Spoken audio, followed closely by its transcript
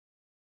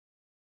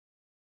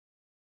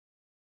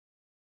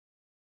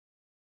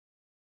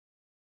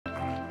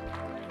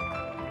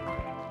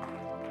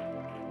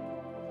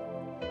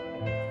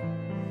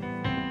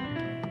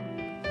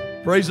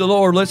Praise the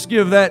Lord. Let's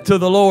give that to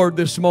the Lord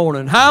this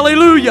morning.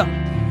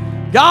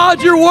 Hallelujah.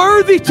 God, you're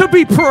worthy to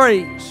be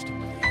praised.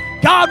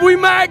 God, we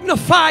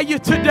magnify you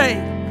today.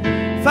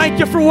 Thank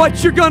you for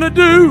what you're going to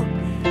do,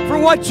 for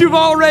what you've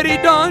already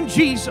done,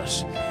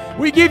 Jesus.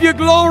 We give you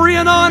glory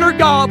and honor,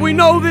 God. We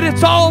know that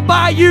it's all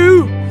by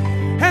you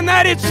and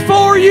that it's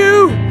for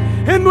you.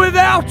 And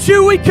without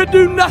you, we could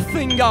do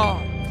nothing,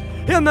 God.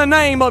 In the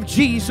name of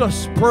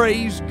Jesus,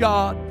 praise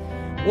God.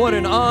 What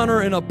an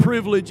honor and a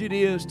privilege it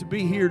is to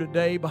be here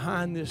today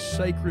behind this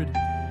sacred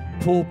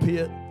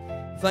pulpit.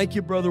 Thank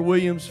you, Brother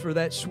Williams, for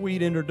that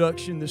sweet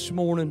introduction this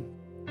morning.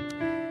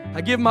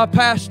 I give my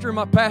pastor and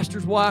my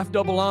pastor's wife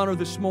double honor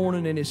this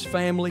morning and his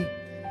family.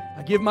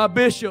 I give my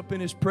bishop and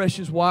his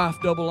precious wife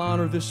double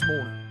honor this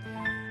morning.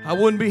 I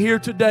wouldn't be here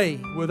today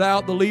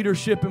without the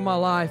leadership in my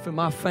life and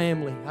my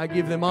family. I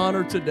give them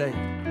honor today.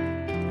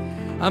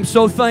 I'm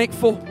so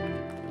thankful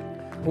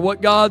for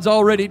what God's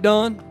already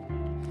done.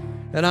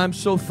 And I'm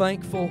so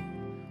thankful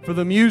for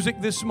the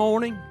music this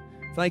morning.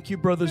 Thank you,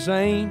 Brother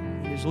Zane,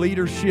 and his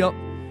leadership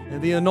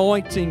and the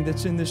anointing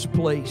that's in this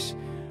place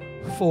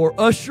for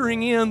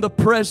ushering in the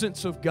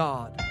presence of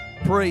God.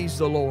 Praise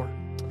the Lord.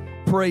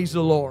 Praise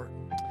the Lord.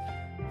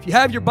 If you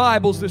have your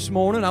Bibles this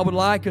morning, I would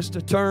like us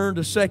to turn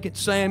to 2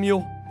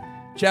 Samuel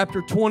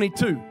chapter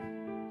 22.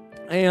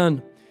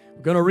 And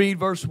we're going to read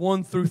verse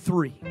 1 through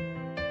 3.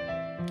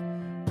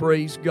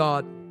 Praise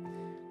God.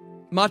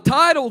 My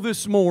title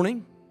this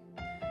morning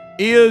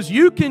is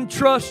You Can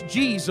Trust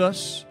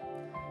Jesus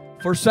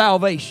for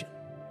Salvation.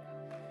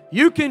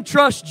 You can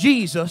trust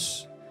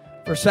Jesus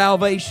for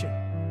salvation.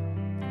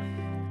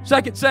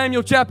 2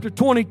 Samuel chapter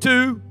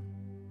 22,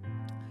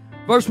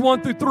 verse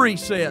 1 through 3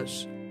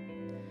 says,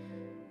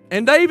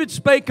 And David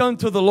spake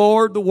unto the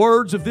Lord the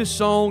words of this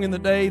song in the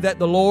day that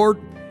the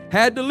Lord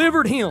had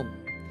delivered him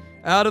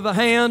out of the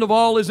hand of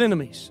all his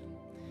enemies.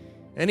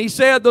 And he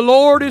said, The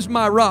Lord is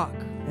my rock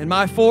and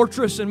my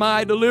fortress and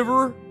my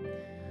deliverer,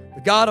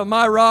 the God of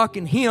my rock,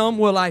 in Him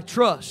will I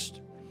trust.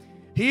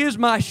 He is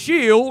my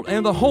shield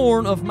and the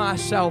horn of my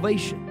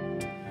salvation,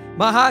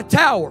 my high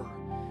tower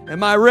and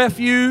my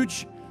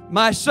refuge,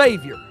 my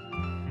Savior.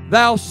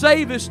 Thou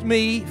savest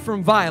me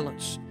from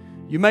violence.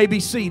 You may be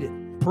seated.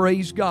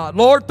 Praise God.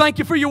 Lord, thank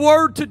you for your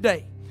word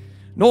today.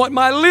 Anoint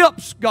my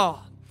lips,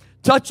 God.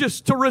 Touch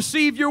us to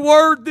receive your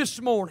word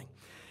this morning.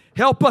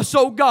 Help us,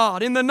 oh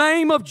God, in the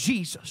name of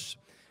Jesus.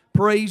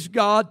 Praise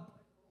God.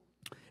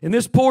 In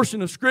this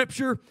portion of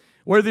Scripture,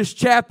 where this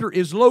chapter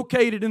is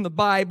located in the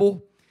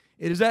Bible,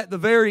 it is at the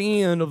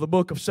very end of the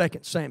book of 2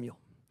 Samuel.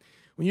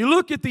 When you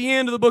look at the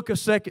end of the book of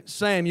 2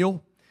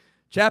 Samuel,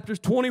 chapters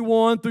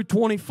 21 through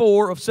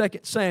 24 of 2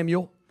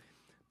 Samuel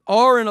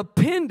are an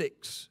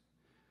appendix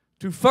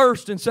to 1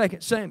 and 2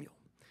 Samuel.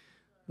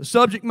 The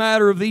subject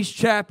matter of these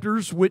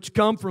chapters, which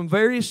come from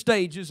various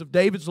stages of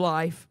David's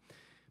life,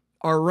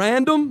 are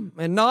random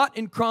and not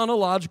in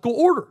chronological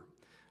order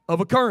of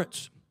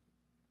occurrence.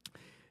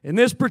 In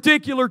this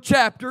particular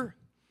chapter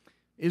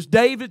is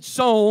David's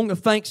song of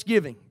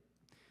thanksgiving.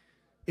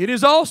 It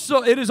is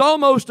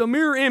almost a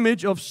mirror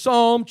image of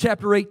Psalm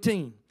chapter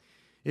 18.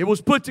 It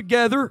was put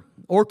together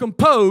or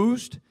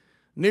composed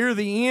near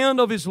the end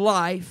of his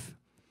life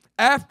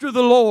after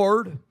the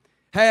Lord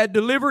had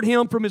delivered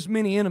him from his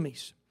many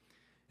enemies,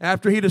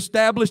 after he'd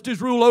established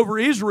his rule over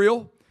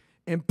Israel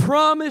and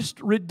promised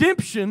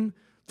redemption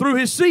through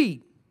his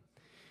seed.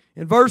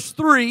 In verse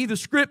 3, the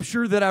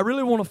scripture that I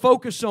really want to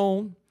focus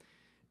on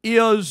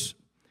is,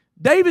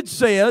 David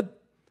said,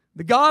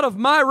 The God of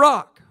my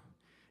rock,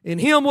 in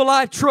Him will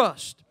I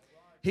trust.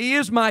 He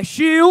is my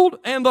shield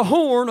and the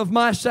horn of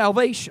my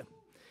salvation,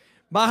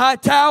 my high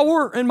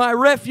tower and my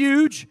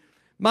refuge,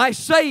 my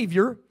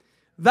Savior.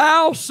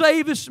 Thou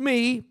savest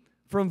me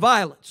from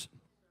violence.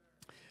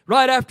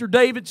 Right after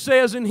David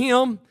says, In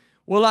Him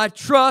will I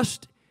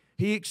trust,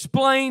 he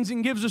explains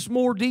and gives us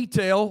more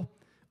detail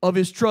of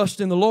his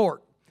trust in the Lord.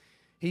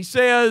 He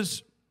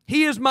says,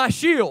 He is my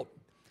shield.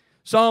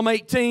 Psalm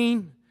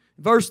 18,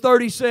 verse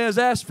 30 says,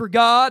 As for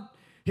God,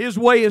 His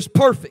way is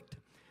perfect.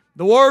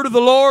 The word of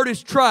the Lord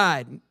is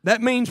tried.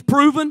 That means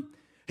proven.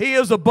 He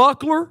is a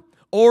buckler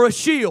or a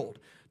shield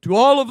to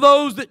all of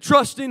those that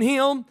trust in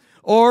Him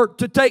or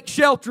to take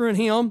shelter in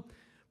Him,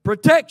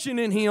 protection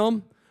in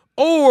Him,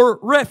 or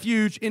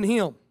refuge in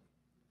Him.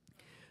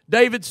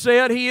 David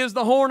said, He is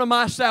the horn of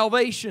my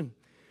salvation.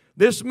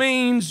 This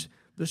means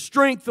the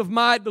strength of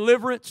my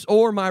deliverance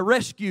or my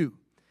rescue.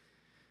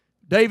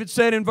 David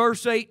said in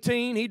verse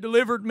 18, He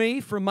delivered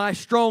me from my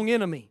strong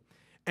enemy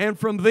and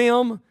from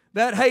them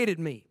that hated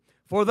me,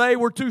 for they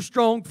were too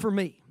strong for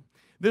me.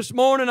 This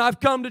morning I've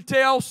come to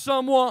tell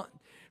someone,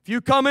 if you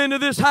come into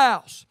this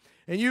house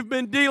and you've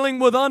been dealing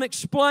with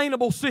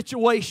unexplainable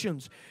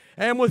situations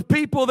and with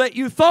people that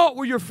you thought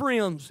were your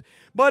friends,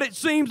 but it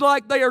seems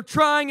like they are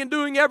trying and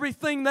doing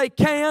everything they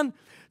can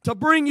to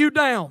bring you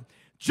down,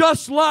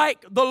 just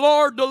like the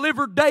Lord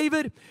delivered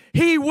David,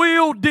 He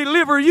will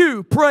deliver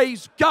you.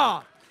 Praise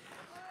God.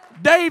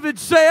 David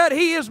said,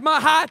 He is my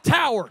high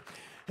tower.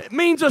 It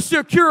means a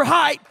secure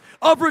height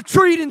of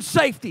retreat and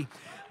safety.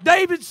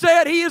 David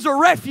said He is a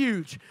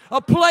refuge,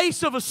 a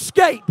place of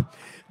escape.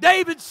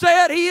 David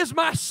said, He is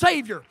my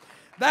Savior.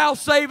 Thou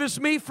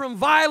savest me from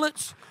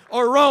violence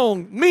or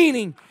wrong.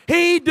 Meaning,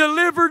 He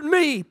delivered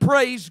me.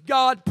 Praise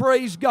God,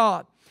 praise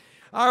God.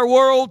 Our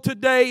world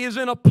today is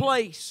in a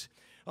place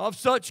of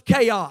such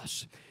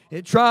chaos.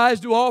 It tries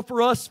to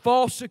offer us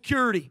false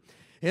security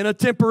in a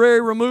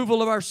temporary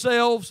removal of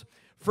ourselves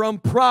from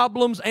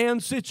problems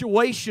and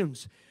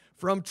situations,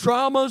 from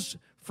traumas,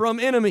 from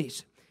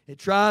enemies. It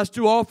tries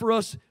to offer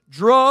us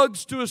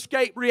drugs to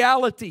escape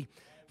reality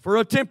for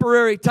a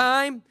temporary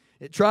time.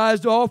 It tries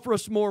to offer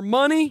us more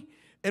money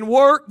and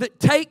work that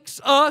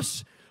takes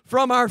us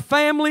from our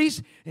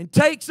families and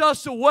takes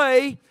us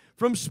away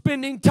from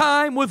spending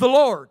time with the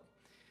Lord.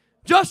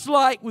 Just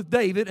like with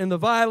David and the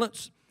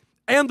violence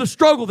and the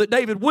struggle that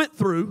David went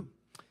through.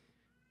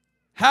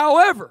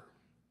 However,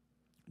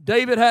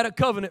 David had a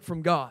covenant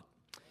from God.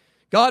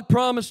 God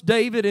promised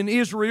David and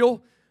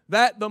Israel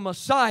that the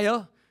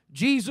Messiah,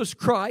 Jesus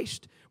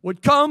Christ,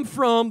 would come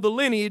from the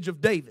lineage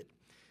of David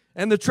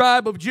and the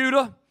tribe of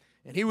Judah,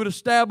 and He would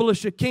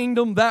establish a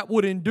kingdom that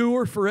would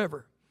endure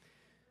forever.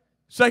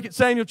 2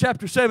 Samuel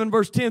chapter 7,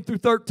 verse 10 through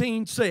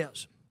 13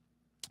 says,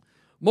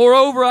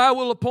 Moreover, I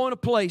will appoint a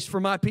place for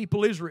my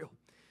people Israel,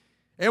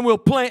 and will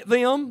plant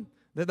them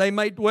that they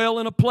may dwell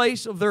in a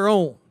place of their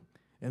own,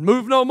 and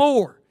move no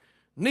more.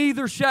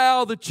 Neither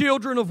shall the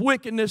children of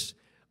wickedness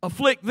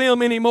afflict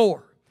them any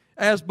more,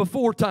 as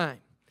before time.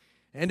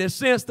 And as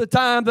since the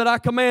time that I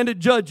commanded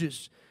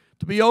judges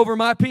to be over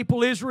my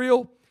people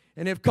Israel,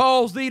 and have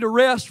caused thee to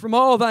rest from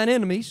all thine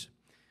enemies,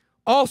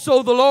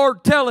 also the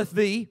Lord telleth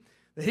thee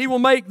that He will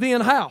make thee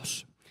an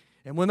house.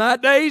 And when thy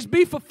days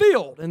be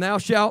fulfilled, and thou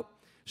shalt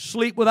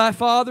sleep with thy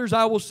fathers,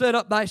 I will set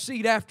up thy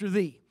seed after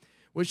thee,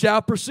 which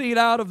shall proceed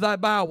out of thy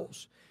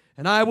bowels.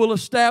 And I will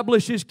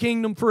establish His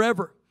kingdom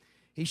forever.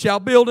 He shall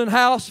build an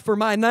house for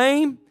my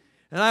name,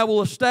 and I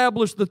will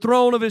establish the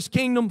throne of His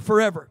kingdom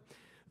forever.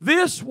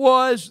 This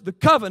was the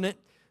covenant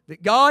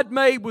that God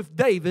made with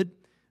David,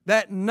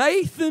 that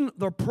Nathan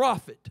the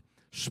prophet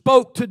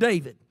spoke to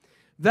David,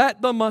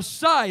 that the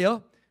Messiah,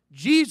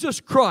 Jesus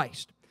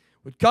Christ,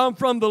 would come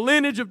from the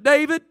lineage of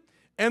David,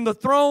 and the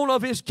throne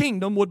of His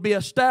kingdom would be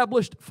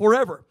established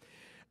forever.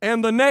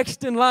 And the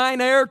next in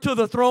line heir to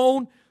the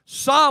throne,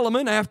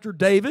 Solomon, after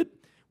David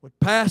would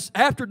pass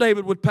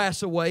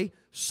away,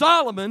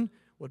 Solomon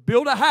would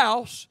build a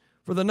house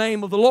for the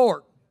name of the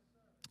Lord.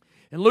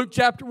 In Luke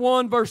chapter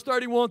 1, verse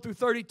 31 through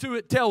 32,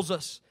 it tells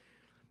us,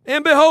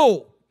 And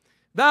behold,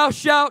 thou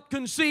shalt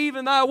conceive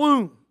in thy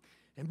womb,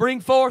 and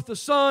bring forth a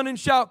son, and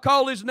shalt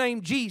call his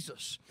name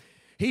Jesus.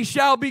 He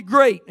shall be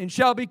great, and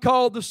shall be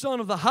called the Son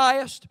of the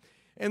Highest,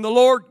 and the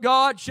Lord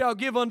God shall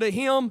give unto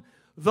him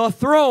the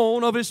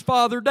throne of his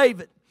father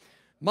David.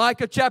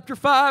 Micah chapter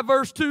 5,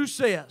 verse 2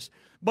 says,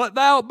 But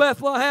thou,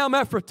 Bethlehem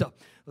Ephratah,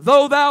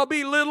 though thou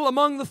be little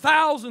among the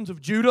thousands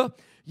of Judah,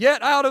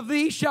 yet out of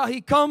thee shall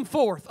he come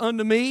forth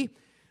unto me,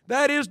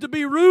 that is to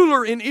be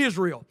ruler in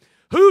Israel,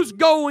 whose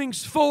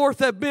goings forth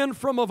have been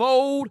from of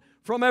old,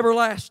 from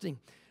everlasting.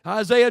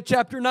 Isaiah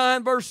chapter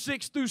 9, verse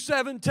 6 through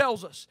 7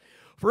 tells us,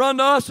 For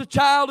unto us a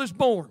child is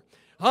born,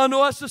 unto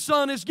us a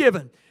son is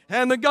given,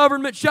 and the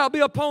government shall be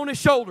upon his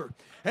shoulder,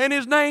 and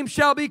his name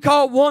shall be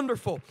called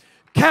Wonderful,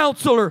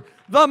 Counselor,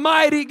 the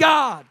Mighty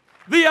God,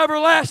 the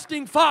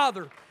Everlasting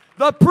Father,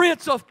 the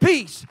Prince of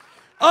Peace.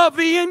 Of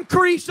the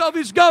increase of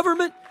his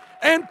government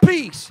and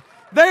peace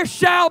there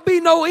shall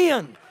be no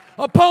end,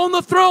 upon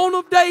the throne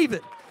of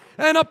David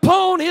and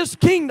upon his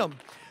kingdom,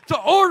 to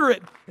order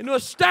it and to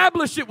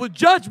establish it with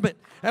judgment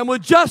and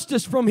with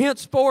justice from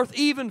henceforth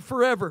even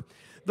forever.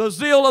 The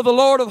zeal of the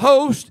Lord of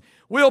hosts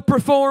will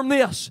perform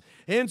this.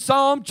 In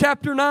Psalm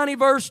chapter 90,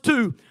 verse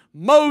 2,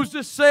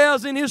 Moses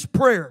says in his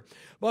prayer,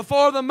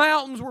 Before the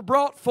mountains were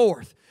brought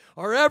forth,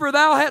 or ever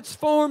thou hadst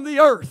formed the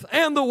earth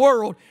and the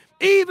world,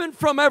 even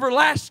from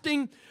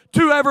everlasting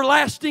to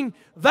everlasting,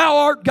 thou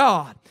art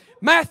God.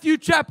 Matthew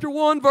chapter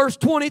 1, verse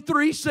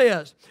 23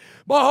 says,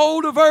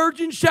 Behold, a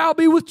virgin shall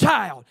be with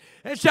child,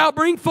 and shall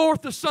bring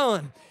forth a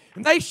son,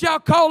 and they shall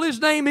call his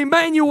name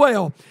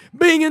Emmanuel,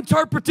 being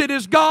interpreted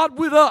as God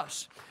with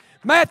us.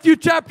 Matthew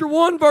chapter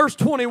 1, verse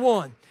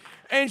 21,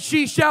 And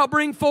she shall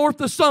bring forth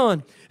a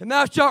son, and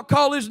thou shalt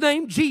call his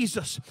name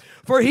Jesus,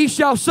 for he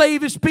shall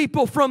save his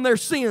people from their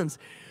sins.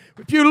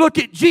 If you look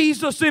at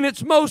Jesus in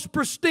its most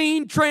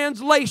pristine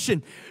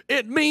translation,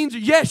 it means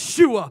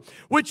Yeshua,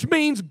 which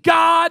means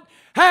God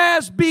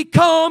has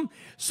become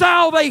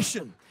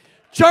salvation.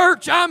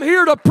 Church, I'm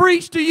here to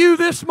preach to you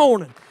this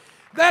morning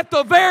that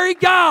the very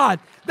God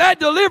that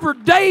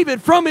delivered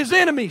David from his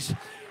enemies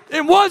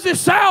and was his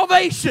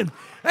salvation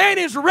and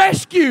his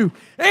rescue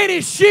and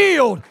his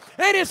shield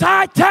and his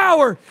high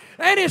tower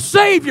and his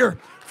Savior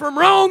from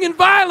wrong and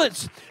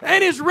violence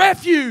and his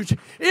refuge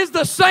is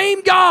the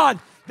same God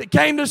that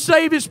came to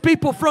save his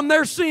people from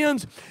their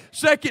sins.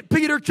 2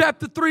 Peter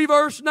chapter 3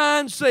 verse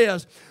 9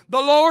 says, The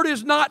Lord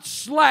is not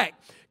slack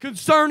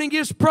concerning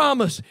His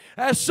promise,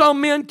 as some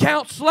men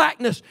count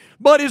slackness,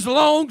 but is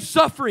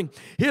long-suffering.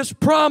 His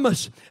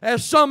promise,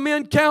 as some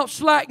men count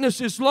slackness,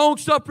 is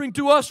long-suffering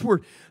to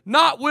usward,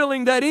 not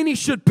willing that any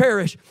should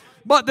perish,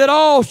 but that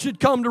all should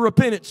come to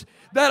repentance.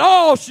 That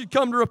all should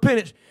come to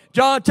repentance.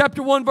 John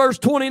chapter 1 verse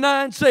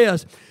 29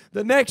 says,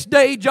 the next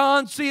day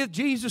John seeth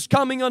Jesus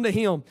coming unto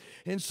him,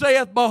 and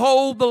saith,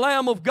 behold the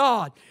Lamb of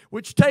God,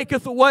 which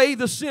taketh away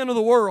the sin of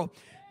the world.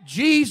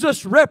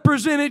 Jesus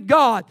represented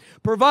God,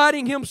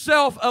 providing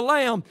Himself a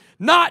lamb,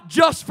 not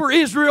just for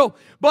Israel,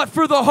 but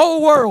for the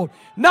whole world.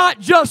 Not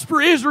just for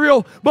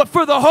Israel, but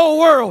for the whole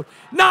world.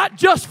 Not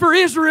just for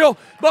Israel,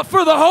 but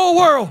for the whole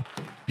world.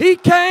 He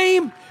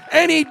came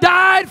and He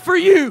died for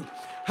you.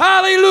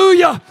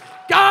 Hallelujah.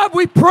 God,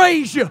 we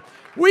praise You.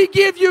 We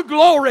give You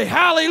glory.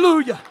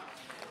 Hallelujah.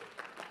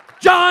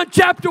 John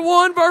chapter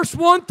 1 verse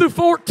 1 through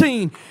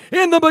 14.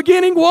 In the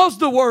beginning was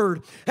the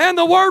Word, and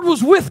the Word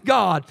was with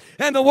God,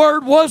 and the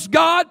Word was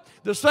God.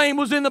 The same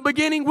was in the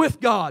beginning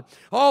with God.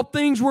 All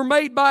things were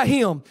made by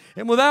Him,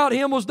 and without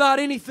Him was not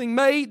anything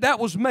made that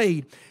was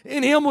made.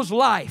 In Him was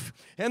life,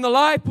 and the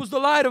life was the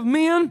light of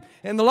men,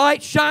 and the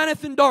light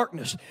shineth in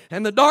darkness,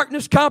 and the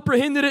darkness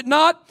comprehended it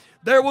not.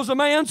 There was a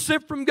man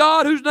sent from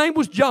God whose name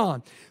was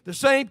John. The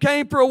same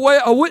came for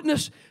a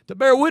witness, to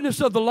bear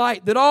witness of the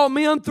light, that all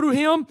men through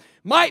Him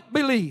might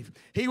believe.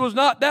 He was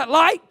not that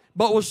light,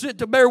 but was sent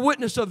to bear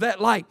witness of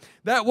that light.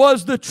 That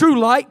was the true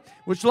light,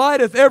 which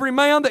lighteth every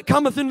man that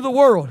cometh into the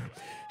world.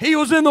 He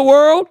was in the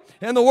world,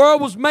 and the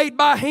world was made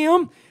by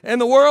Him,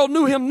 and the world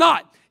knew Him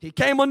not. He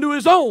came unto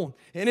His own,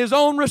 and His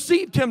own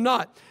received Him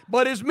not.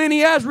 But as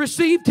many as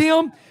received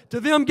Him, to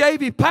them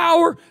gave He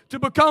power to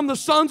become the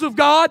sons of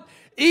God,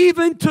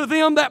 even to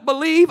them that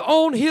believe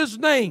on His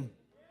name.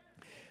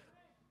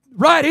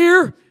 Right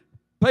here,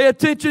 pay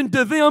attention.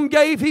 To them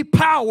gave He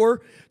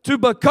power to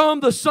become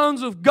the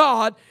sons of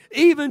God,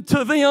 even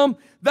to them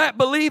that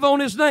believe on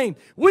His name,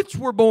 which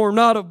were born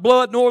not of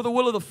blood, nor the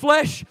will of the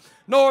flesh,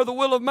 nor the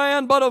will of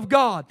man, but of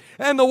God.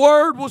 And the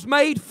Word was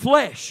made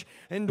flesh,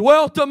 and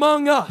dwelt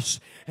among us.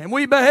 And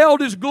we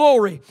beheld His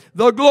glory,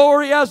 the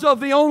glory as of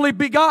the only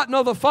begotten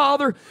of the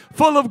Father,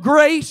 full of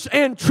grace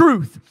and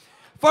truth.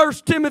 1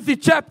 Timothy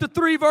chapter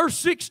 3 verse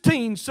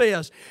 16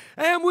 says,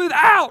 and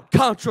without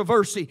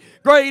controversy,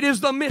 great is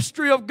the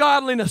mystery of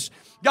godliness.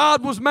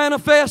 God was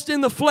manifest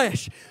in the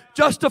flesh,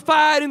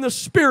 justified in the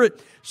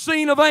Spirit,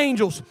 seen of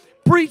angels,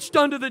 preached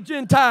unto the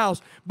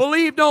Gentiles,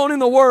 believed on in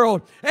the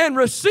world, and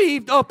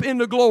received up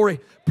into glory.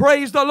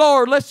 Praise the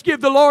Lord. Let's give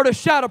the Lord a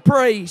shout of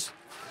praise.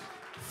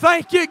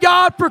 Thank You,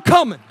 God, for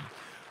coming,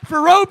 for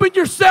robing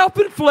Yourself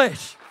in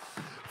flesh,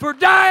 for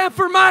dying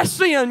for my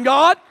sin,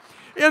 God,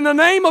 in the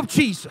name of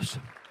Jesus.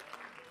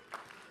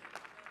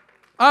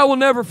 I will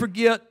never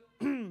forget.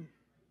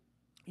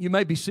 You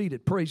may be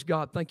seated. Praise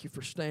God. Thank you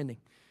for standing.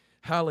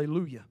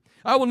 Hallelujah.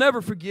 I will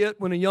never forget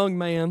when a young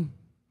man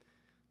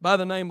by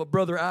the name of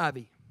Brother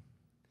Ivy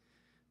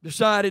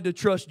decided to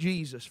trust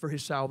Jesus for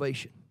his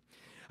salvation.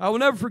 I will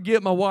never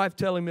forget my wife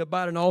telling me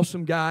about an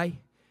awesome guy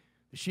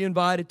that she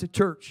invited to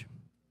church.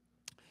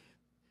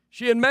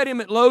 She had met him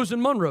at Lowe's in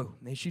Monroe,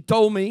 and she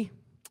told me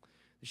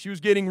that she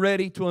was getting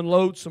ready to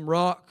unload some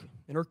rock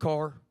in her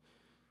car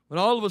when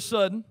all of a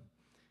sudden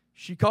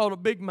she caught a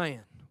big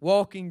man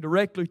walking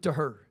directly to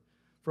her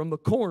from the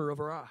corner of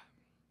her eye.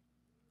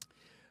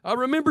 I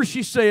remember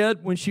she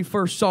said when she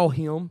first saw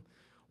him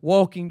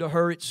walking to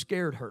her, it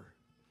scared her.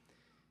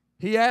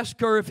 He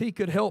asked her if he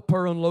could help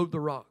her unload the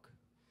rock.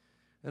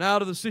 And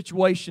out of the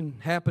situation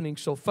happening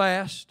so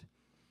fast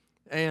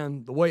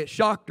and the way it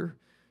shocked her,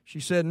 she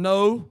said,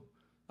 no,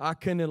 I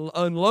can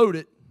unload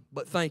it,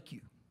 but thank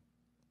you.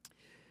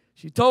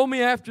 She told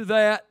me after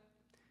that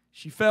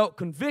she felt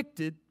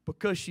convicted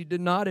because she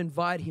did not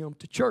invite him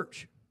to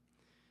church.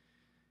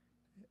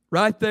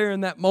 Right there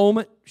in that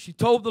moment, she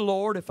told the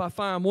Lord, if I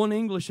find one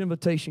English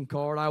invitation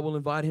card, I will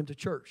invite him to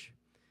church.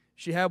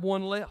 She had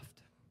one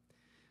left.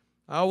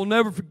 I will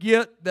never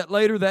forget that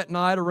later that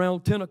night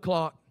around 10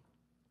 o'clock,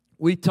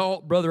 we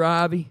taught Brother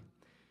Ivy,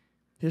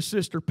 his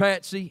sister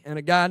Patsy, and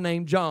a guy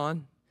named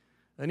John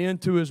an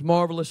into his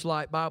Marvelous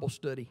Light Bible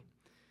study.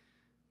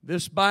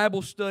 This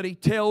Bible study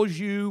tells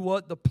you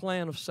what the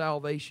plan of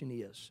salvation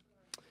is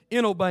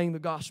in obeying the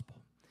gospel.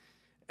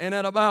 And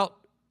at about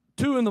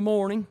 2 in the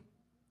morning,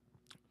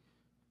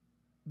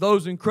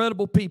 those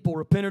incredible people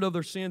repented of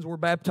their sins, were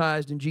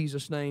baptized in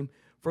Jesus' name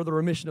for the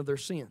remission of their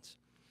sins.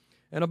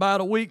 And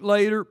about a week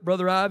later,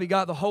 Brother Ivy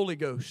got the Holy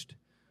Ghost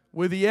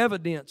with the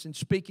evidence in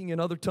speaking in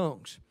other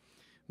tongues.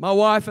 My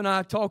wife and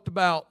I talked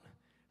about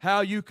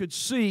how you could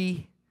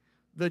see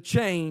the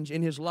change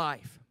in his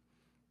life,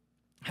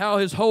 how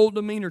his whole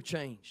demeanor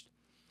changed.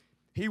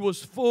 He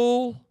was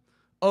full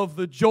of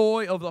the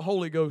joy of the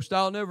Holy Ghost.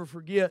 I'll never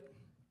forget,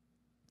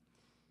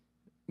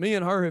 me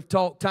and her have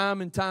talked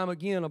time and time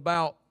again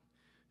about,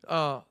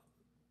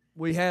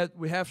 we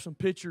have some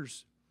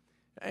pictures,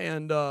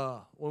 and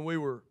when we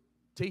were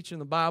teaching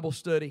the Bible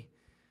study,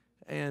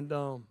 and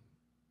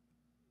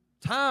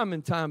time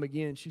and time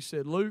again she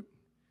said, Luke,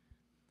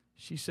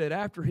 she said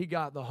after he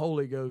got the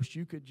Holy Ghost,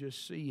 you could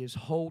just see his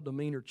whole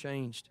demeanor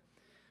changed.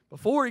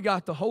 Before he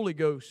got the Holy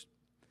Ghost,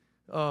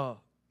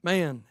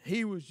 man,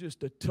 he was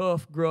just a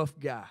tough, gruff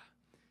guy.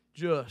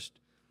 Just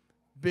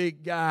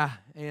big guy.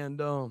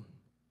 And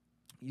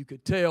you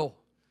could tell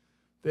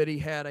that he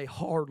had a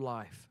hard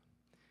life.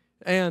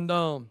 And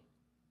I'll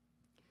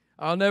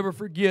never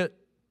forget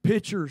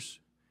pictures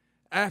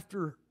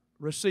after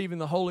receiving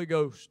the Holy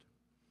Ghost.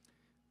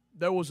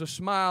 There was a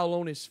smile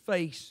on his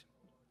face,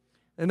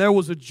 and there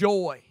was a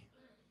joy.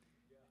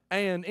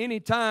 And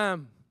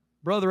anytime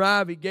Brother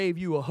Ivy gave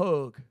you a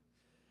hug,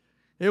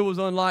 it was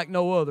unlike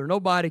no other.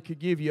 Nobody could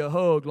give you a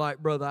hug like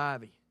Brother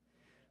Ivy.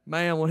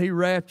 Man, when he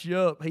wrapped you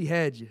up, he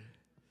had you.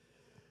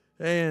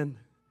 And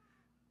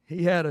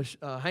he had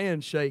a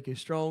handshake as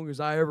strong as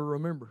I ever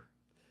remember.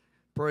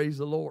 Praise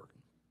the Lord.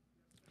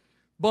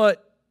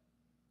 But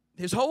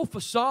his whole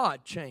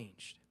facade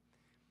changed.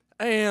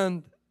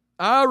 And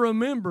I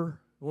remember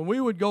when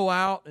we would go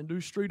out and do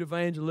street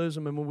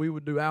evangelism and when we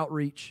would do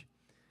outreach,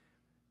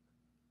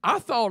 I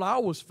thought I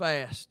was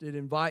fast at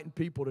inviting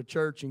people to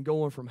church and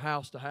going from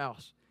house to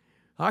house.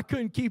 I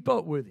couldn't keep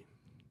up with him.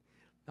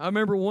 I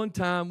remember one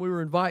time we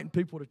were inviting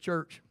people to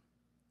church,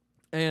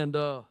 and,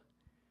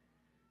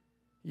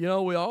 we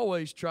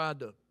always tried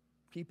to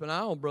keep an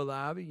eye on Brother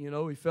Ivy.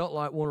 He felt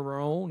like one of our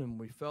own, and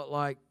we felt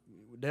like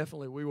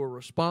definitely we were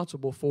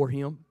responsible for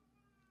him.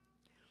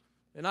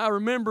 And I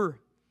remember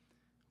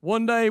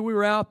one day we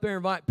were out there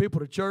inviting people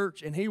to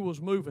church, and he was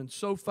moving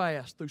so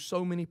fast through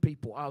so many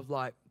people. I was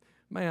like,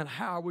 man,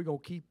 how are we going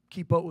to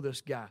keep up with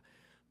this guy?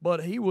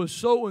 But he was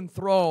so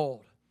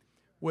enthralled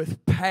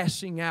with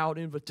passing out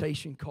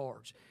invitation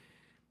cards.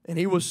 And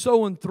he was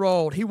so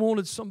enthralled. He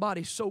wanted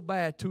somebody so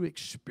bad to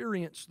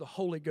experience the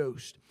Holy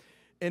Ghost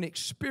and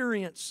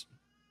experience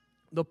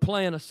the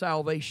plan of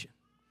salvation.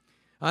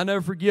 I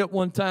never forget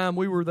one time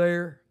we were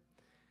there,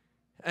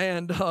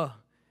 and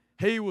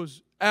he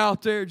was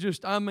out there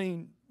just,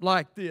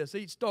 like this.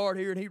 He'd start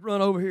here and he'd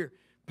run over here,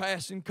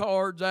 passing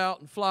cards out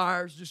and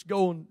flyers, just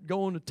going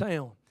to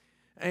town.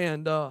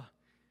 And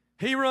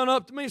he run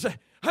up to me and say,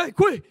 "Hey,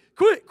 quick,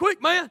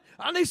 man!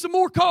 I need some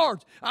more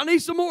cards. I need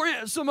some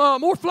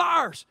more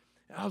flyers."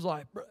 And I was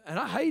like, and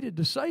I hated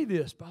to say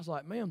this, but I was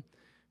like, "Man,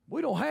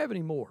 we don't have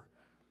any more."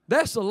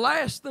 That's the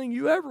last thing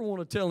you ever want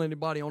to tell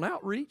anybody on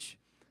outreach,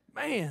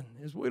 man,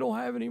 is we don't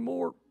have any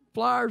more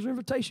flyers or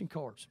invitation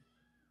cards.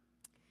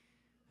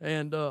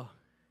 And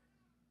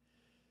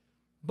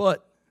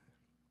but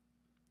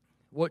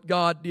what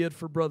God did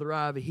for Brother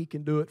Ivy, He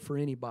can do it for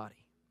anybody.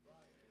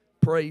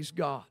 Praise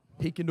God.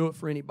 He can do it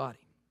for anybody.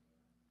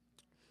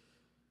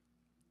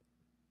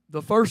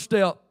 The first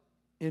step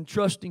in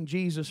trusting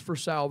Jesus for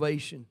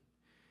salvation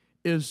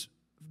is,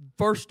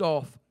 first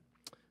off,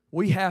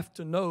 we have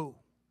to know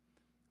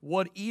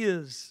what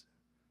is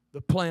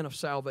the plan of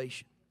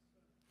salvation.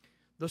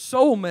 The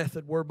sole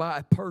method whereby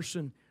a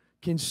person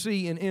can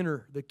see and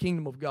enter the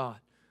kingdom of God.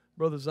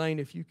 Brother Zane,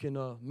 if you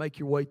can make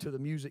your way to the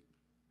music.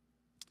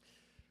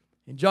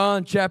 In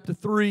John chapter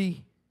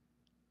 3,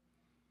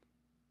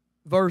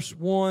 verse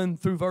 1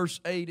 through verse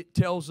 8, it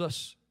tells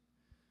us,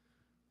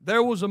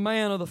 there was a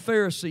man of the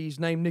Pharisees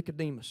named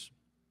Nicodemus.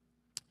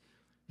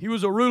 He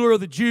was a ruler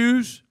of the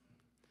Jews.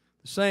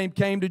 The same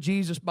came to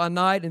Jesus by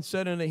night and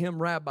said unto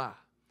him, Rabbi,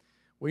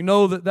 we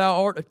know that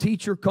thou art a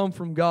teacher come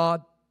from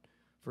God,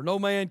 for no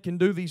man can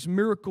do these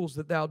miracles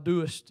that thou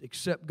doest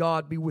except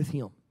God be with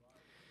him.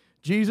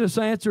 Jesus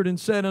answered and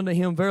said unto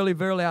him, Verily,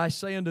 verily, I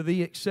say unto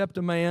thee, except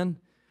a man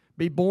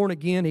be born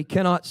again, he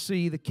cannot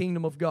see the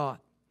kingdom of God.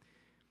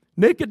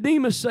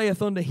 Nicodemus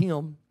saith unto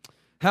him,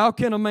 How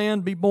can a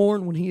man be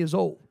born when he is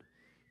old?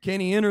 Can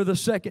he enter the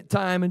second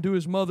time into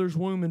his mother's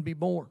womb and be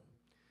born?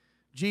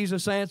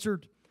 Jesus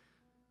answered,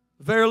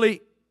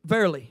 Verily,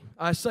 verily,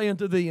 I say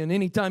unto thee, and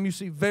anytime you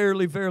see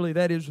verily, verily,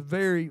 that is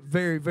very,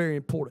 very, very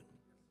important.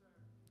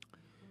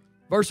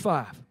 Verse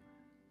 5,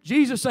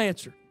 Jesus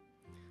answered,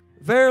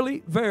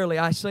 Verily, verily,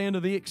 I say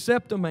unto thee,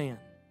 except a man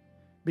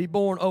be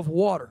born of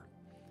water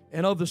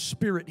and of the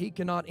Spirit, he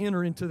cannot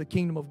enter into the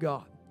kingdom of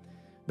God.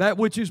 That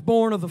which is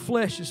born of the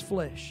flesh is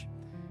flesh,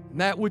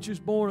 and that which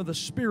is born of the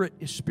Spirit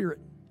is spirit.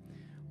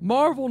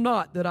 Marvel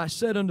not that I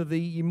said unto thee,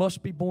 ye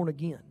must be born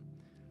again.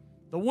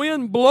 The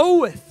wind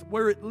bloweth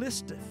where it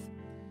listeth,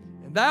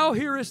 and thou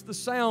hearest the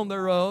sound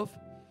thereof,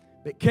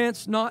 but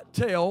canst not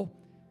tell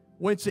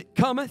whence it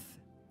cometh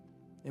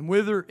and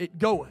whither it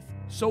goeth.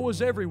 So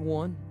is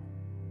everyone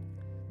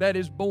that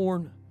is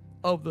born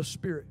of the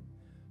Spirit.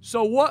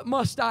 So what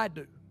must I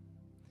do?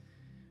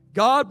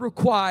 God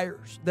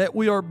requires that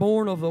we are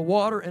born of the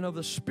water and of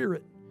the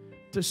Spirit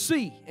to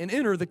see and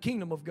enter the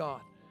kingdom of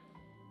God.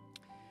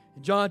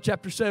 In John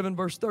chapter 7,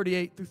 verse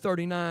 38 through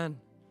 39,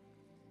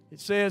 it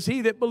says,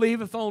 He that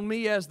believeth on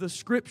me, as the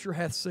Scripture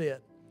hath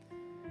said,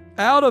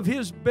 out of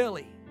his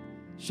belly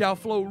shall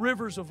flow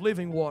rivers of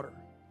living water.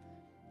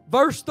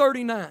 Verse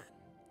 39,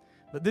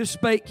 But this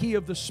spake he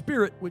of the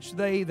Spirit, which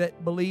they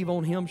that believe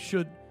on him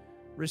should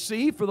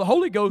receive. For the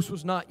Holy Ghost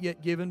was not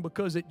yet given,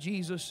 because that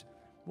Jesus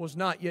was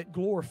not yet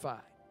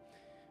glorified.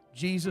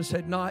 Jesus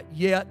had not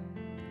yet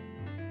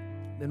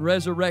then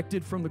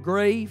resurrected from the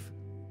grave.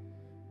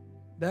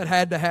 That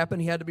had to happen.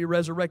 He had to be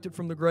resurrected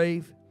from the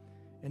grave,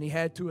 and He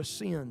had to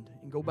ascend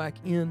and go back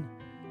in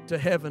to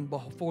heaven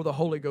before the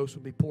Holy Ghost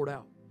would be poured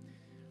out.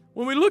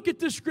 When we look at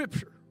this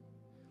scripture,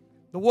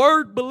 the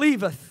word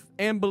believeth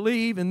and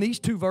believe in these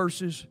two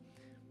verses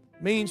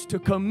means to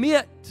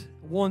commit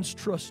one's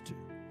trust to,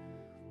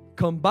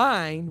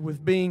 combined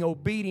with being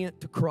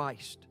obedient to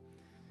Christ.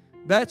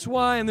 That's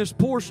why in this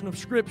portion of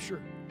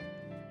scripture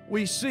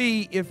we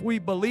see if we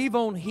believe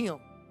on Him,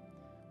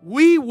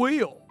 we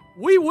will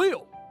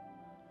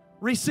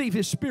receive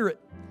His Spirit.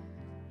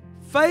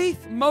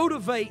 Faith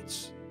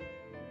motivates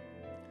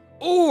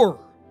or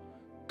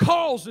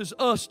causes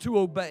us to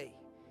obey.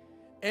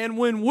 And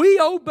when we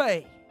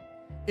obey,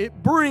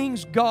 it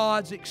brings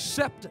God's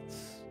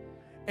acceptance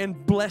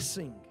and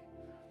blessing.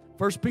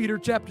 1 Peter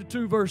chapter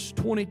 2, verse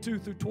 22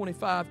 through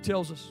 25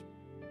 tells us,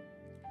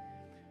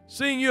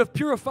 seeing you have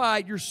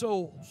purified your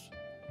souls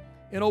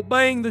in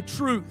obeying the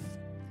truth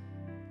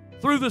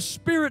through the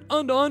Spirit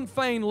unto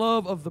unfeigned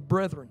love of the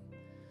brethren,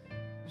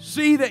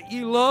 see that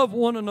ye love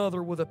one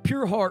another with a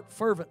pure heart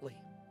fervently,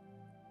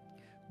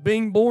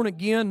 being born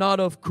again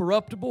not of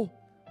corruptible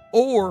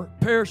or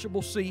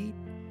perishable seed,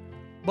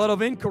 but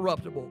of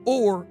incorruptible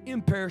or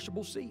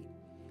imperishable seed,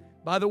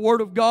 by the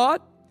word of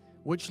God,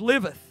 which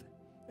liveth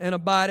and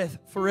abideth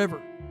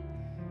forever.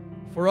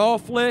 For all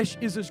flesh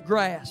is as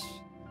grass.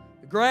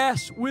 The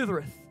grass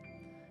withereth,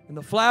 and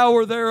the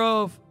flower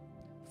thereof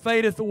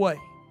fadeth away.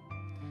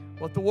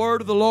 But the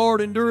word of the Lord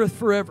endureth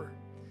forever.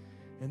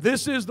 And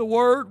this is the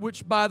word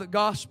which by the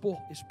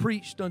gospel is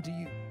preached unto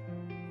you.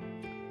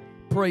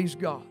 Praise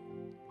God.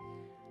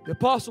 The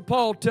Apostle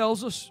Paul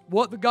tells us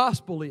what the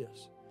gospel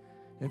is.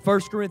 In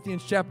 1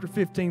 Corinthians chapter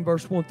 15,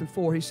 verse 1 through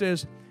 4, he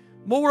says,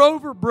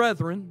 moreover,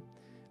 brethren,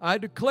 I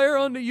declare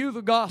unto you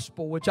the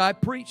gospel which I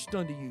preached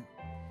unto you,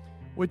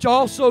 which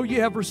also ye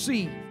have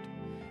received,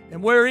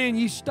 and wherein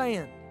ye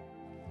stand,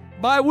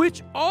 by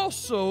which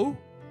also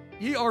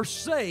ye are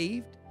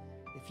saved,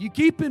 if you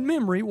keep in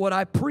memory what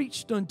I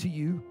preached unto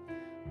you,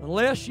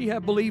 unless ye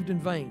have believed in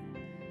vain.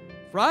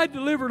 For I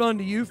delivered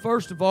unto you,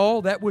 first of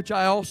all, that which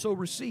I also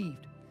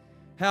received,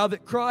 how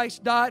that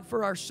Christ died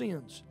for our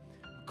sins,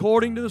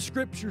 according to the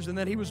Scriptures, and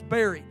that He was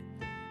buried,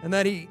 and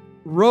that He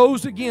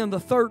rose again the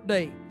third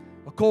day,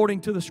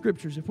 according to the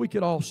Scriptures. If we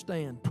could all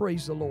stand,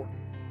 praise the Lord.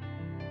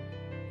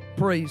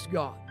 Praise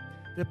God.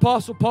 The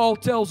Apostle Paul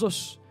tells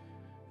us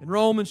in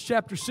Romans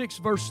chapter 6,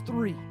 verse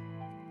 3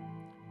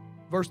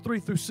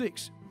 through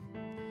 6,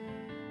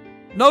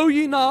 know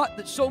ye not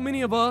that so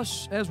many of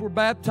us, as were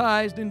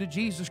baptized into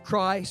Jesus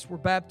Christ, were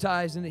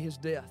baptized into His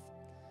death?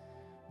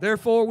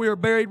 Therefore we are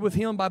buried with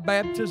Him by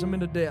baptism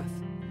into death,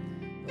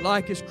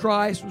 like as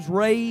Christ was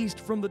raised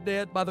from the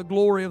dead by the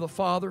glory of the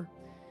Father,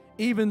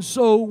 even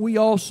so we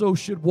also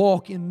should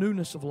walk in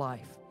newness of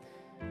life.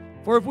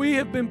 For if we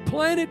have been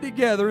planted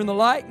together in the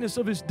likeness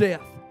of His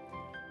death,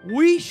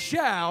 we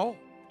shall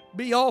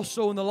be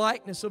also in the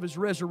likeness of His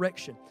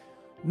resurrection.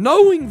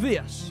 Knowing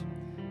this,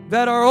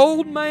 that our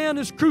old man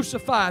is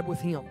crucified with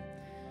Him,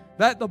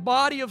 that the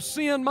body of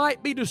sin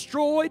might be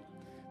destroyed,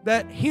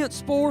 that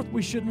henceforth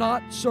we should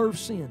not serve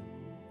sin.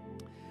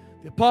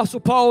 The Apostle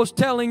Paul is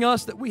telling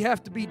us that we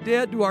have to be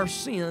dead to our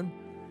sin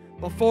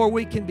before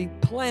we can be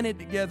planted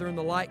together in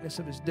the likeness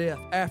of His death.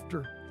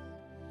 After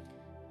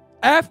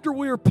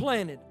we are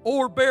planted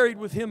or buried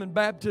with Him in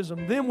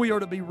baptism, then we are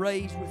to be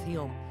raised with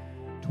Him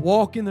to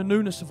walk in the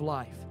newness of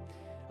life.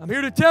 I'm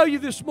here to tell you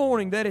this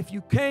morning that if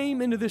you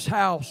came into this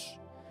house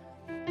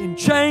in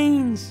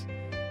chains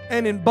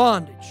and in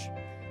bondage,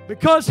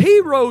 because He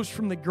rose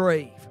from the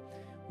grave,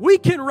 we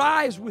can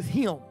rise with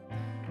Him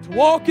to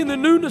walk in the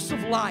newness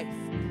of life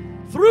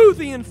through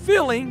the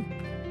infilling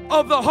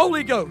of the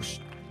Holy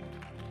Ghost.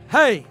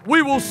 Hey,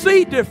 we will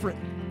see different.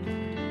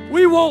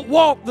 We won't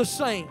walk the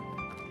same.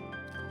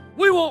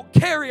 We won't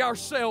carry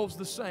ourselves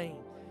the same.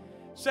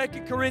 2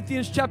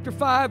 Corinthians chapter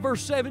 5,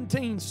 verse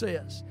 17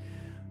 says,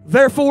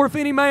 therefore, if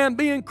any man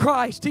be in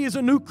Christ, he is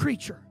a new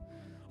creature.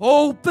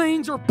 Old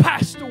things are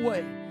passed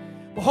away.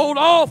 Behold,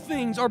 all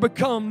things are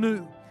become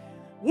new.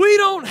 We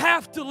don't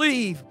have to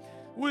leave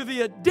with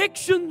the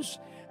addictions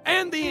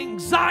and the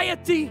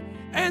anxiety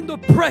and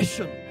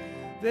depression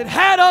that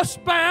had us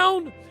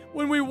bound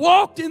when we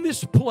walked in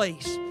this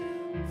place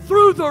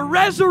through the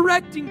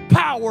resurrecting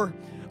power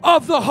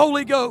of the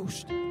Holy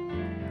Ghost.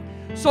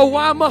 So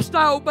why must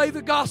I obey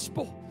the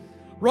gospel?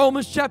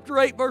 Romans chapter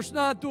 8, verse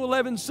 9 through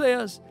 11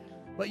 says,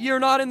 but ye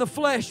are not in the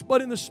flesh,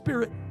 but in the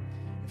Spirit.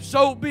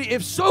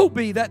 If so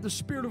be that the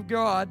Spirit of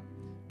God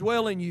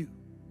dwell in you.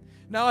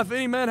 Now if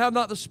any man have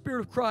not the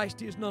Spirit of Christ,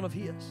 he is none of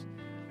His.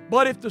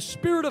 But if the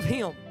Spirit of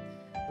Him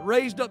that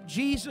raised up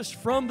Jesus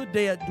from the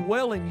dead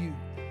dwell in you,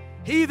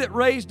 He that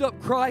raised up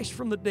Christ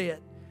from the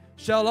dead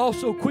shall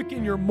also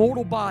quicken your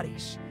mortal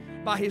bodies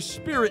by His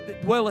Spirit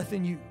that dwelleth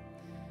in you.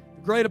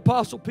 The great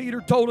Apostle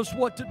Peter told us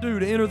what to do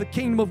to enter the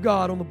kingdom of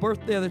God on the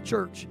birthday of the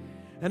church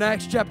in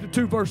Acts chapter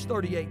 2, verse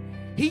 38.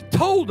 He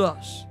told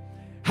us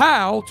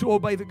how to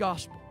obey the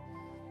gospel.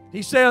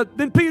 He said,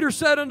 then Peter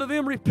said unto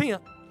them,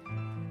 repent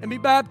and be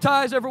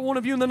baptized, every one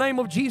of you, in the name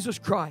of Jesus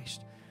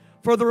Christ,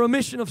 for the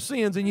remission of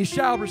sins, and you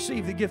shall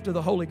receive the gift of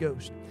the Holy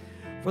Ghost.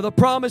 For the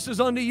promise is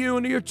unto you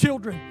and to your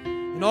children,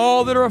 and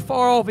all that are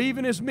afar off,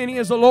 even as many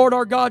as the Lord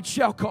our God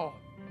shall call.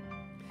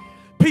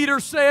 Peter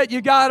said,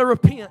 you got to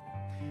repent.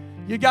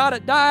 You got to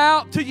die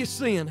out to your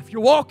sin. If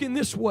you're walking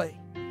this way,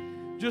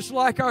 just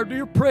like our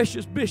dear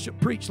precious bishop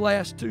preached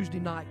last Tuesday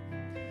night,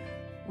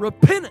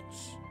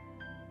 repentance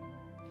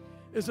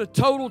is a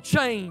total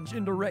change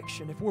in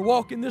direction. If we're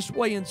walking this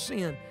way in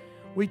sin,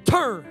 we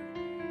turn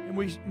and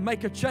we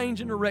make a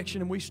change in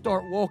direction and we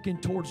start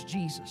walking towards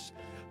Jesus.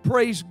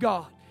 Praise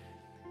God.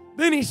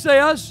 Then he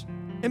says,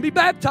 and be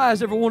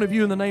baptized, every one of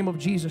you, in the name of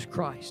Jesus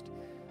Christ.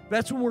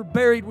 That's when we're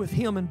buried with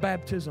Him in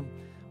baptism.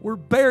 We're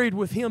buried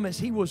with Him as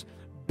He was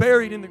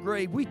buried in the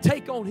grave. We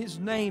take on His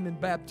name in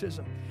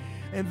baptism.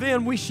 And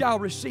then we shall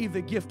receive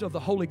the gift of the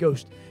Holy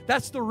Ghost.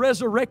 That's the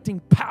resurrecting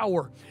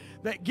power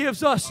that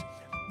gives us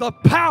the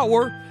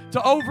power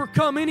to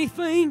overcome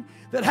anything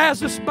that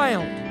has us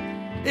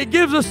bound. It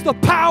gives us the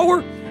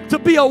power to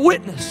be a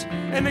witness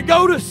and to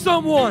go to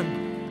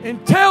someone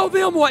and tell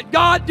them what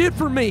God did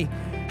for me,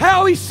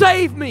 how He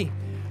saved me,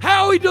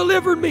 how He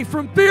delivered me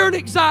from fear and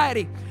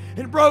anxiety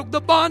and broke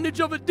the bondage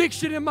of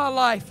addiction in my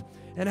life,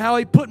 and how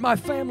He put my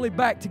family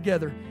back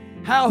together,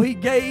 how He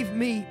gave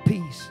me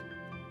peace.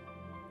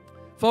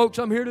 Folks,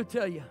 I'm here to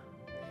tell you,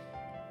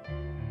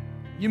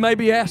 you may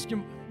be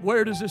asking,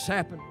 where does this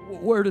happen?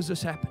 Where does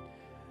this happen?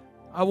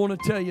 I want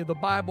to tell you, the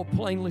Bible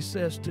plainly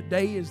says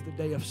today is the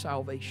day of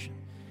salvation.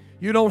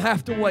 You don't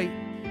have to wait.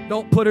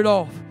 Don't put it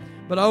off.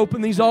 But I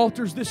open these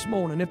altars this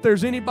morning. If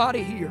there's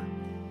anybody here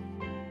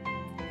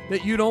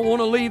that you don't want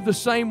to leave the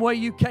same way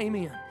you came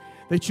in,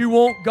 that you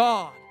want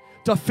God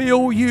to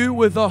fill you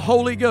with the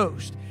Holy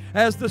Ghost,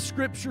 as the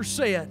Scripture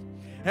said.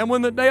 And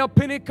when the day of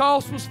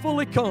Pentecost was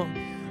fully come,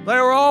 they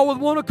were all with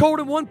one accord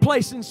in one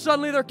place, and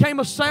suddenly there came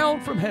a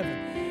sound from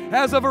heaven,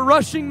 as of a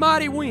rushing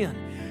mighty wind,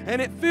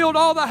 and it filled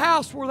all the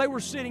house where they were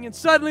sitting. And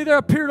suddenly there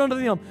appeared unto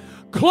them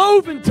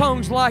cloven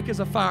tongues like as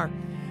a fire,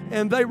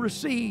 and they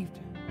received,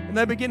 and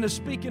they began to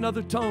speak in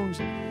other tongues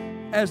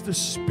as the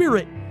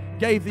Spirit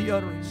gave the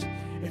utterance.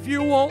 If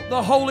you want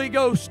the Holy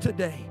Ghost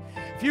today,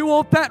 if you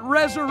want that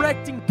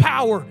resurrecting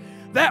power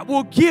that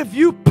will give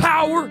you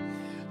power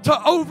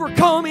to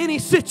overcome any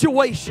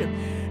situation,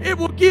 it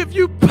will give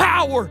you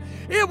power,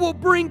 it will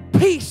bring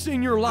peace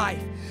in your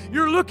life.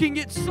 You're looking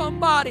at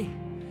somebody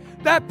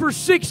that for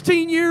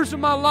 16 years of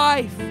my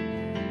life,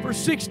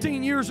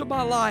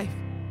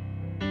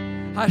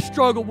 I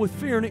struggled with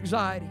fear and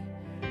anxiety.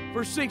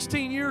 For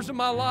 16 years of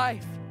my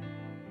life,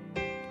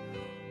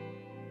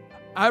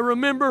 I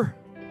remember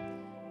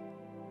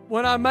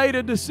when I made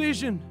a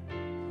decision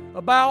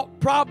about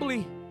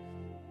probably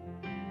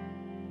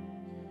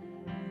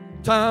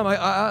time,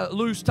 I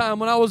lose time,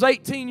 when I was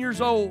 18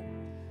 years old,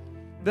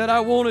 that I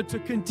wanted to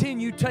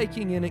continue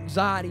taking an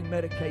anxiety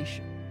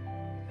medication.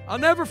 I'll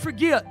never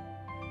forget,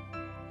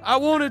 I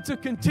wanted to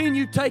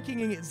continue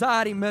taking an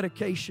anxiety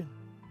medication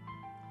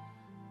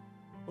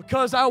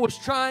because I was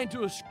trying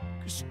to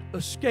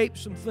escape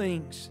some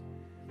things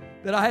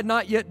that I had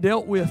not yet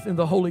dealt with in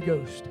the Holy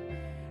Ghost.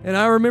 And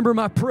I remember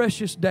my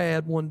precious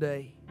dad one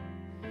day.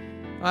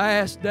 I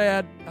asked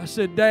Dad, I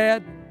said,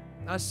 Dad,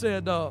 I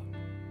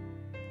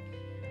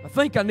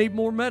think I need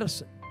more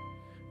medicine.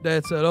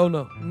 Dad said, oh,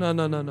 no.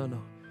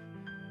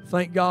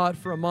 Thank God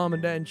for a mom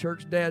and dad in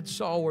church. Dad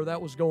saw where that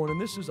was going.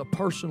 And this is a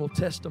personal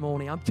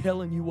testimony. I'm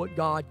telling you what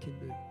God can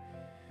do.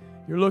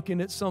 You're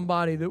looking at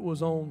somebody that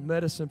was on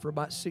medicine for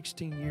about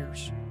 16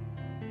 years.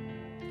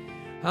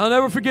 I'll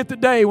never forget the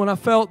day when I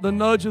felt the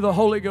nudge of the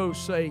Holy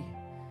Ghost say,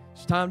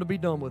 it's time to be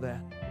done with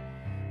that.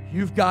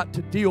 You've got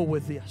to deal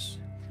with this.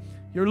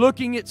 You're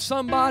looking at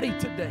somebody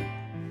today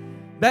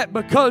that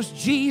because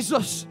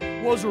Jesus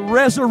was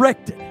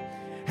resurrected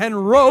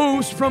and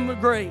rose from the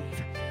grave,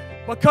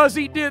 because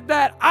He did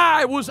that,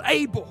 I was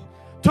able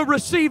to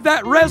receive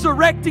that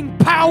resurrecting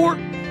power.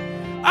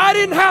 I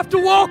didn't have to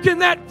walk in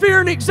that fear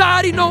and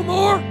anxiety no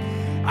more.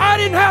 I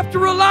didn't have to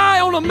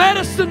rely on a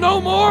medicine no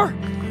more.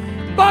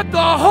 But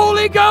the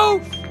Holy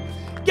Ghost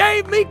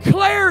gave me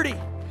clarity.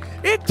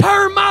 It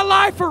turned my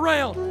life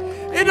around.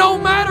 It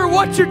don't matter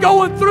what you're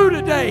going through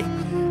today,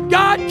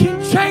 God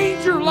can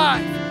change your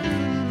life.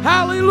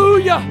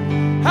 Hallelujah.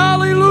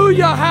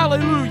 Hallelujah.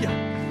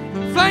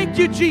 Hallelujah. Thank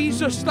you,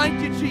 Jesus.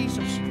 Thank you,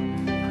 Jesus.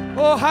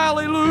 Oh,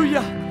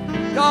 hallelujah.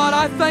 God,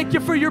 I thank you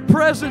for your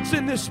presence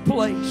in this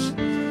place.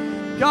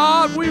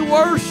 God, we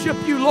worship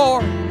you,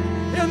 Lord,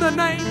 in the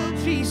name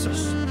of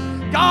Jesus.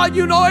 God,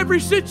 you know every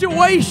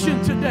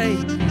situation today.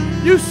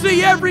 You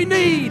see every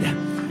need.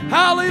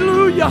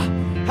 Hallelujah.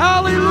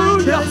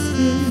 Hallelujah.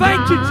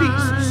 Thank you,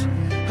 Jesus.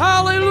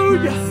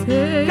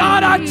 Hallelujah.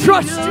 God, I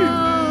trust you.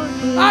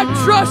 I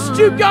trust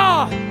you,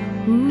 God,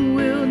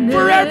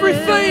 for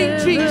everything,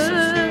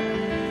 Jesus.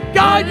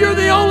 God, you're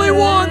the only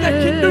one that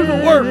can do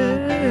the work.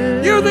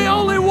 You're the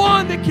only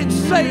one that can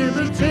save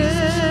me,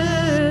 Jesus.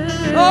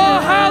 Oh,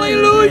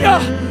 hallelujah.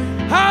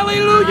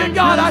 Hallelujah,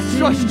 God, I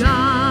trust you.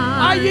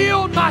 I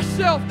yield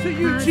myself to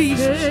you,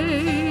 Jesus.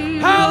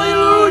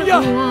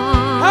 Hallelujah.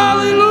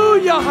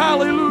 Hallelujah,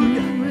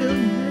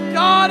 hallelujah.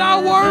 God, I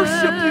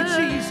worship you,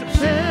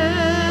 Jesus.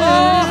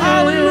 Oh,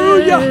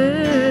 hallelujah,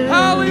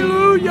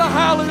 hallelujah,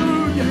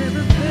 hallelujah.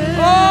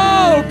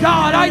 Oh,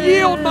 God, I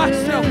yield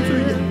myself to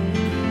you.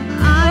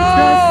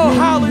 Oh,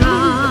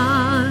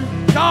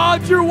 hallelujah.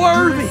 God, you're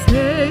worthy.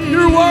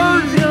 You're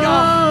worthy,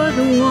 God.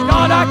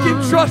 God, I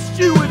can trust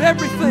you with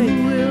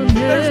everything.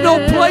 There's no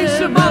place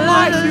in my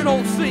life you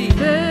don't see.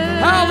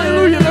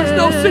 Hallelujah. There's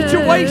no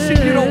situation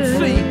you don't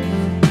see.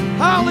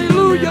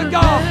 Hallelujah,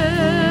 God.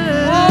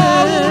 Oh,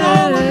 I want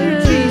all of you,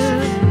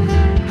 Jesus.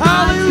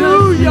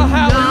 Hallelujah,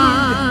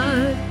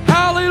 hallelujah.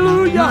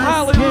 Hallelujah,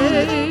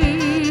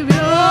 hallelujah.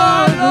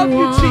 Oh, I love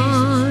you,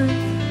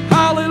 Jesus.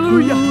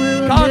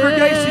 Hallelujah.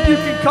 Congregation, you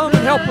can come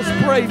and help us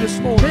pray this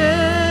morning.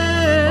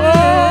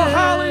 Oh,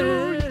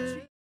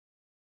 hallelujah.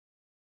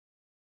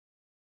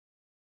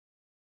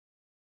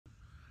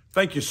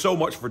 Thank you so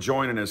much for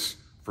joining us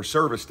for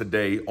service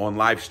today on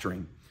live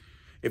stream.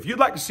 If you'd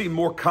like to see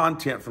more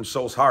content from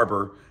Souls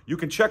Harbor, you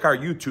can check our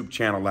YouTube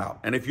channel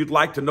out. And if you'd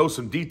like to know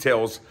some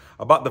details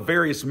about the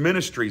various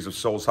ministries of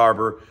Souls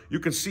Harbor, you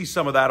can see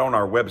some of that on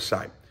our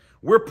website.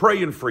 We're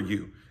praying for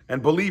you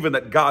and believing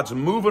that God's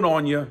moving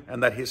on you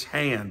and that his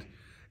hand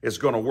is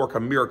going to work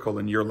a miracle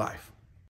in your life.